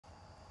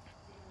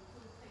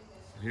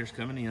Here's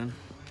coming in.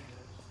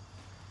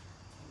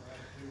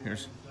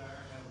 Here's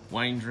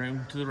Wayne's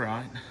room to the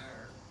right.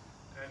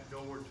 That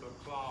door to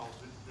a closet,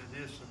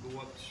 then this will go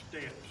up the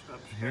steps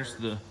upstairs. Here's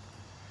the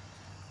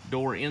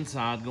door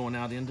inside going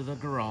out into the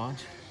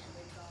garage.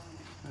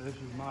 This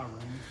is my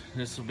room.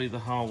 This will be the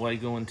hallway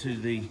going to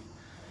the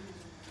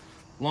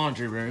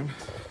laundry room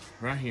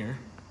right here.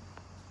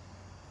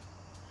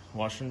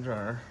 Washer and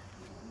dryer.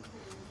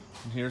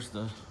 And here's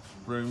the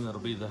room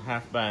that'll be the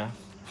half bath.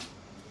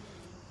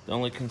 The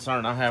only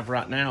concern I have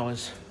right now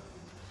is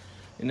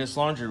in this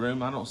laundry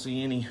room, I don't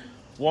see any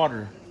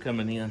water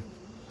coming in.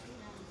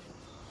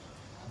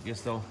 I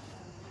guess they'll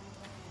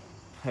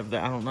have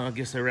that, I don't know, I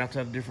guess they route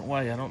that a different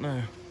way, I don't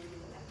know.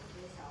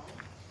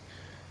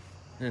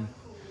 Then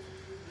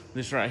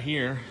this right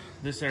here,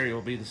 this area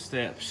will be the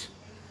steps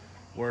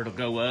where it'll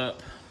go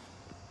up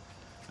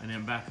and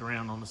then back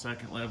around on the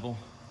second level.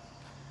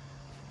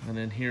 And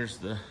then here's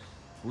the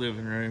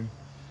living room.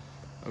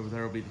 Over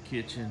there will be the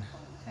kitchen.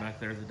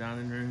 Back there, the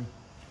dining room.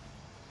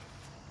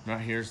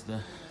 Right here's the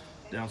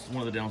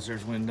one of the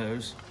downstairs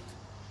windows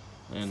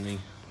and the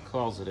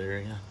closet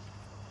area.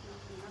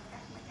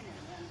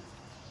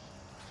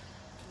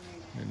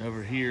 And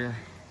over here,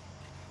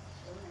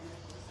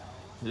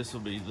 this will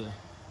be the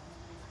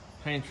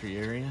pantry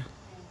area.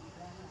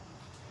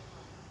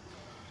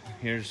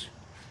 Here's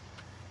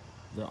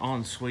the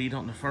ensuite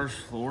on the first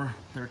floor.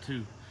 There are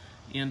two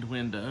end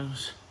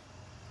windows.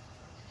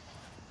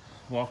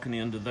 Walking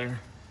into their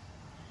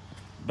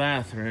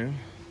bathroom.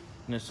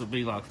 And this will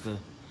be like I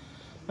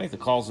think the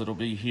closet will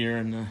be here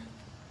and the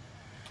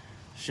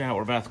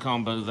shower bath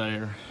combo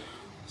there.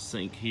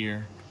 Sink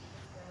here.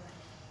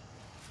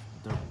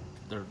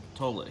 Their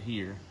toilet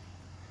here.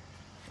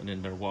 And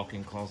then their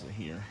walk-in closet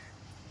here.